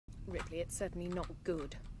Ripley, it's certainly not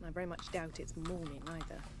good. I very much doubt it's morning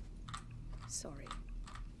either. Sorry.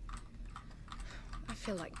 I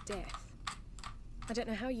feel like death. I don't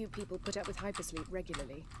know how you people put up with hypersleep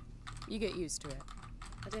regularly. You get used to it.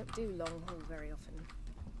 I don't do long haul very often.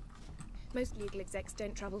 Most legal execs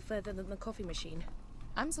don't travel further than the coffee machine.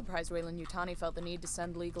 I'm surprised Weyland-Yutani felt the need to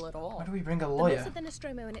send legal at all. Why do we bring a The lawyer? loss of the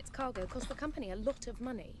Nostromo and its cargo cost the company a lot of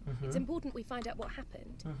money. It's important we find out what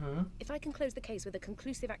happened. If I can close the case with a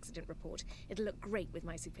conclusive accident report, it'll look great with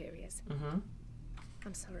my superiors.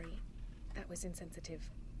 I'm sorry. That was insensitive.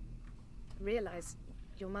 Realize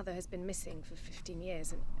your mother has been missing for 15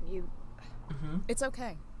 years and you... It's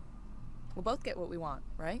okay. We'll both get what we want,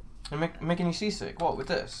 right? And making you seasick? What, with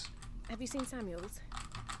this? Have you seen Samuels?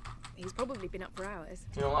 He's probably been up for hours.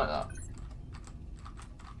 You don't like that?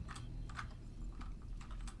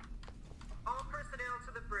 All personnel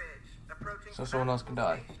to the bridge. Approaching. So someone else can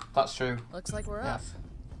die. That's true. Looks like we're off.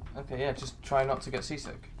 Okay, yeah, just try not to get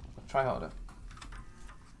seasick. Try harder.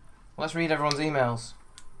 Let's read everyone's emails.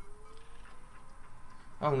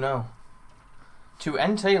 Oh no. To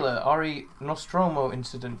N. Taylor, RE Nostromo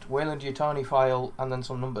incident, Weyland-Yutani file, and then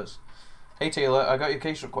some numbers. Hey Taylor, I got your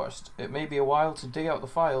case request. It may be a while to dig out the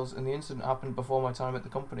files, and the incident happened before my time at the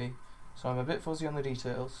company, so I'm a bit fuzzy on the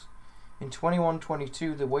details. In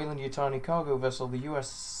 2122, the Weyland-Yutani cargo vessel, the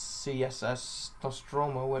USCSS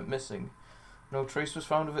Nostromo, went missing. No trace was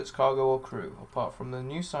found of its cargo or crew. Apart from the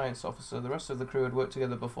new science officer, the rest of the crew had worked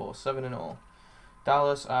together before, 7 in all.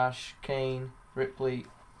 Dallas, Ash, Kane, Ripley,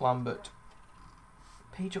 Lambert.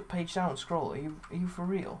 Page up, page down, scroll. Are you for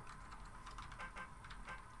real?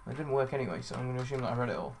 It didn't work anyway, so I'm going to assume that I read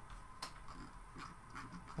it all.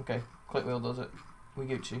 Okay, click wheel does it. We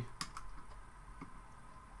Gucci.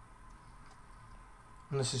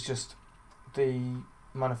 And this is just the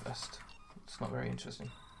manifest. It's not very interesting.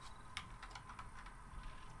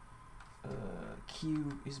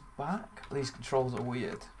 Q is back. These controls are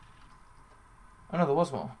weird. Oh no, there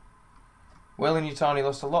was more. Weyland-Yutani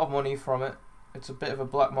lost a lot of money from it. It's a bit of a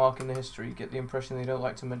black mark in the history. Get the impression they don't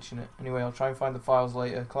like to mention it. Anyway, I'll try and find the files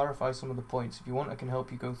later, clarify some of the points. If you want, I can help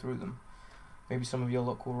you go through them. Maybe some of your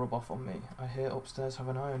luck will rub off on me. I hear upstairs have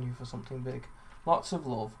an eye on you for something big. Lots of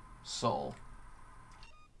love, Saul.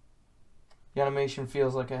 The animation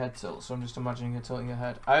feels like a head tilt, so I'm just imagining her tilting her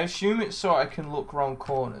head. I assume it's so I can look round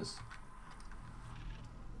corners.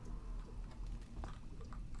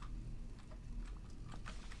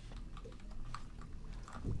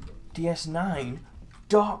 DS9?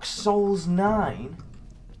 Dark Souls 9?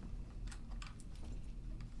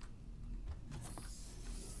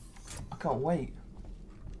 I can't wait.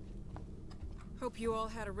 Hope you all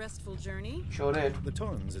had a restful journey. Sure did. The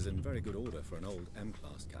Torrens is in very good order for an old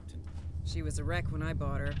M-class captain. She was a wreck when I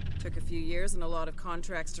bought her. Took a few years and a lot of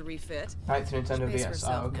contracts to refit. 9th Nintendo She pays for DS.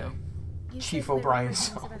 herself Okay. now. You Chief said we're O'Brien on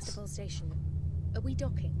songs. Sevastopol station. Are we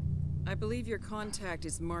docking? I believe your contact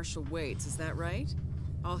is Marshal Waits, is that right?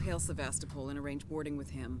 I'll hail Sevastopol and arrange boarding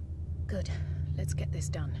with him. Good. Let's get this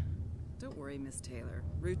done. Don't worry, Miss Taylor.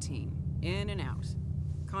 Routine. In and out.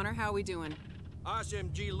 Connor, how we doing?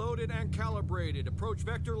 SMG loaded and calibrated. Approach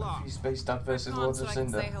vector lock. Space Dad versus Con, Lords so of I can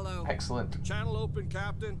Cinder. say hello. Excellent. Channel open,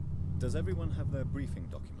 Captain. Does everyone have their briefing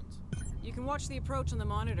documents? You can watch the approach on the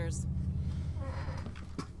monitors.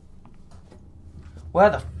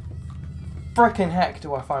 Where the frickin' heck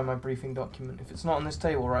do I find my briefing document? If it's not on this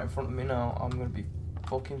table right in front of me now, I'm gonna be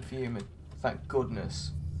fucking fuming. Thank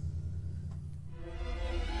goodness.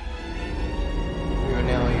 We were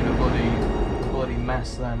nearly in a bloody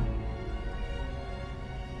mess then.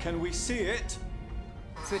 Can we see it?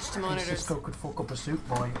 Switch to monitors. Cisco could fuck up a soup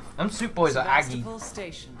boy. Them soup boys are Aggie. Sevastopol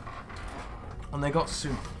Station. And they got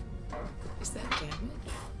soup. Is that damage?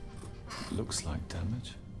 Looks like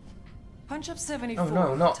damage. Punch up 74. Oh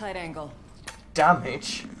no, not tight angle.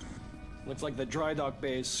 damage. Looks like the dry dock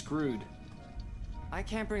bay is screwed. I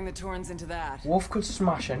can't bring the Torrens into that. Wolf could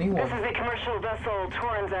smash This anyone. is the commercial vessel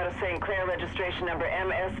Torrens out of St. Clair, registration number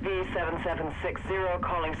MSV7760,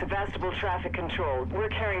 calling Sevastopol Traffic Control. We're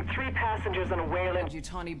carrying 3 passengers on a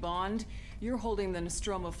Weyland-Yutani Bond. You're holding the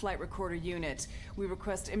Nostromo flight recorder unit. We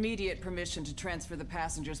request immediate permission to transfer the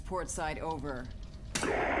passengers port side over. This is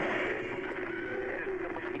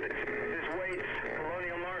Waits,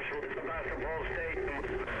 Colonial Marshal, Sevastopol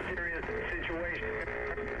Station. Serious situation.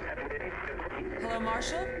 Hello,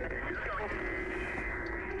 Marshal?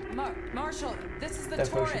 Marshal, this is the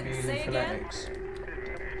Definitely should be Torrens. using Say again? phonetics.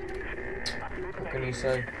 What can you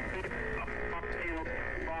say?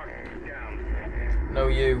 No,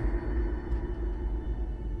 you.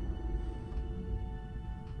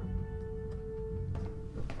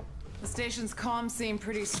 The station's comms seem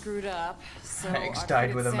pretty screwed up, so X I've died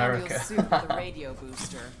fitted with Samuel's America. suit with a radio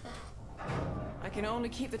booster. I can only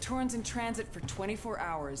keep the Torrens in transit for 24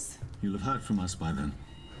 hours. You'll have heard from us by then.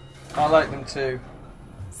 I like them too.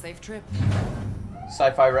 Safe trip.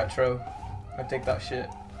 Sci-fi retro. I dig that shit.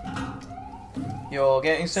 You're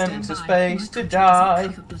getting sent into space to die.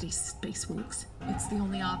 Bloody spacewalks. It's the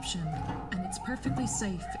only option, and it's perfectly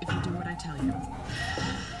safe if you do what I tell you.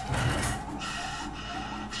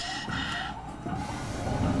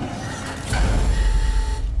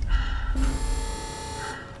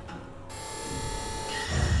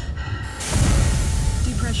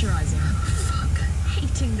 Depressurizing. Fuck.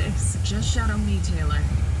 Hating this. Just shadow me, Taylor.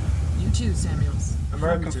 You too, Samuels.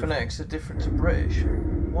 American phonetics are different to British.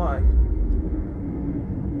 Why?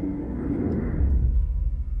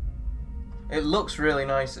 It looks really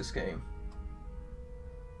nice, this game.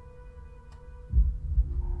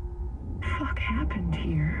 Fuck happened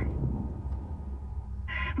here?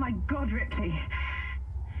 My God, Ripley.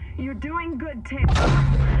 You're doing good, Taylor.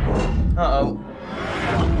 Uh-oh.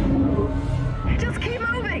 Just keep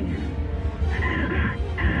moving.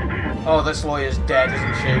 Oh, this lawyer's dead,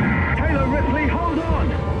 isn't she? Taylor, Ripley, hold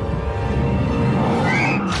on.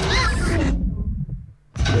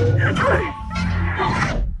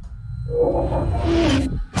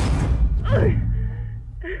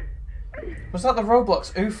 Was that the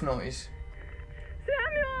Roblox oof noise?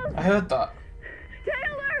 Samuel! I heard that.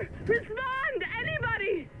 Taylor! Respond!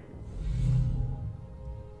 Anybody!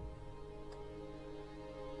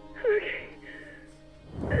 Okay.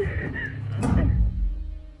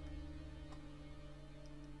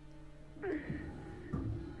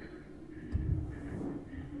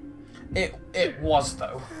 It was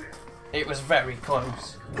though. It was very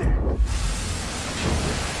close.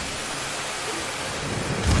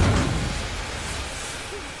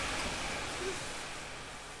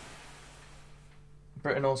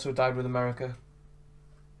 Britain also died with America.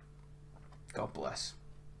 God bless.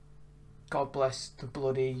 God bless the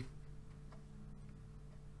bloody...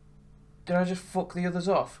 Did I just fuck the others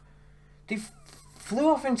off? They flew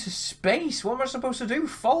off into space. What am I supposed to do?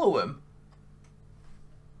 Follow them?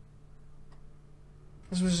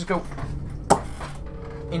 I'm supposed to just go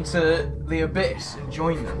into the abyss and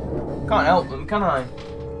join them. Can't help them, can I?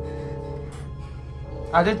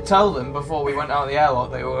 I did tell them before we went out of the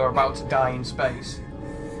airlock they were about to die in space.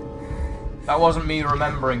 That wasn't me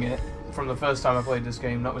remembering it from the first time I played this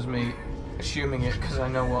game. That was me assuming it because I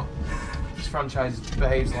know what this franchise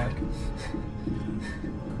behaves like.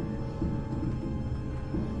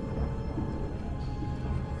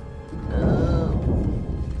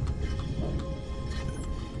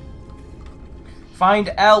 Find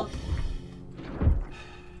help!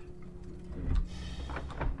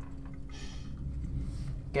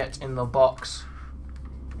 Get in the box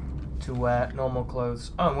to wear normal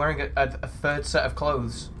clothes. Oh, I'm wearing a third set of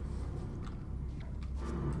clothes.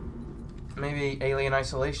 Maybe Alien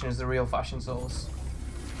Isolation is the real fashion source.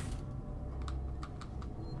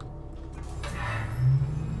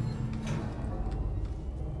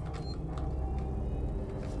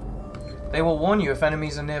 They will warn you if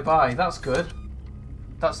enemies are nearby. That's good.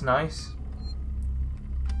 That's nice.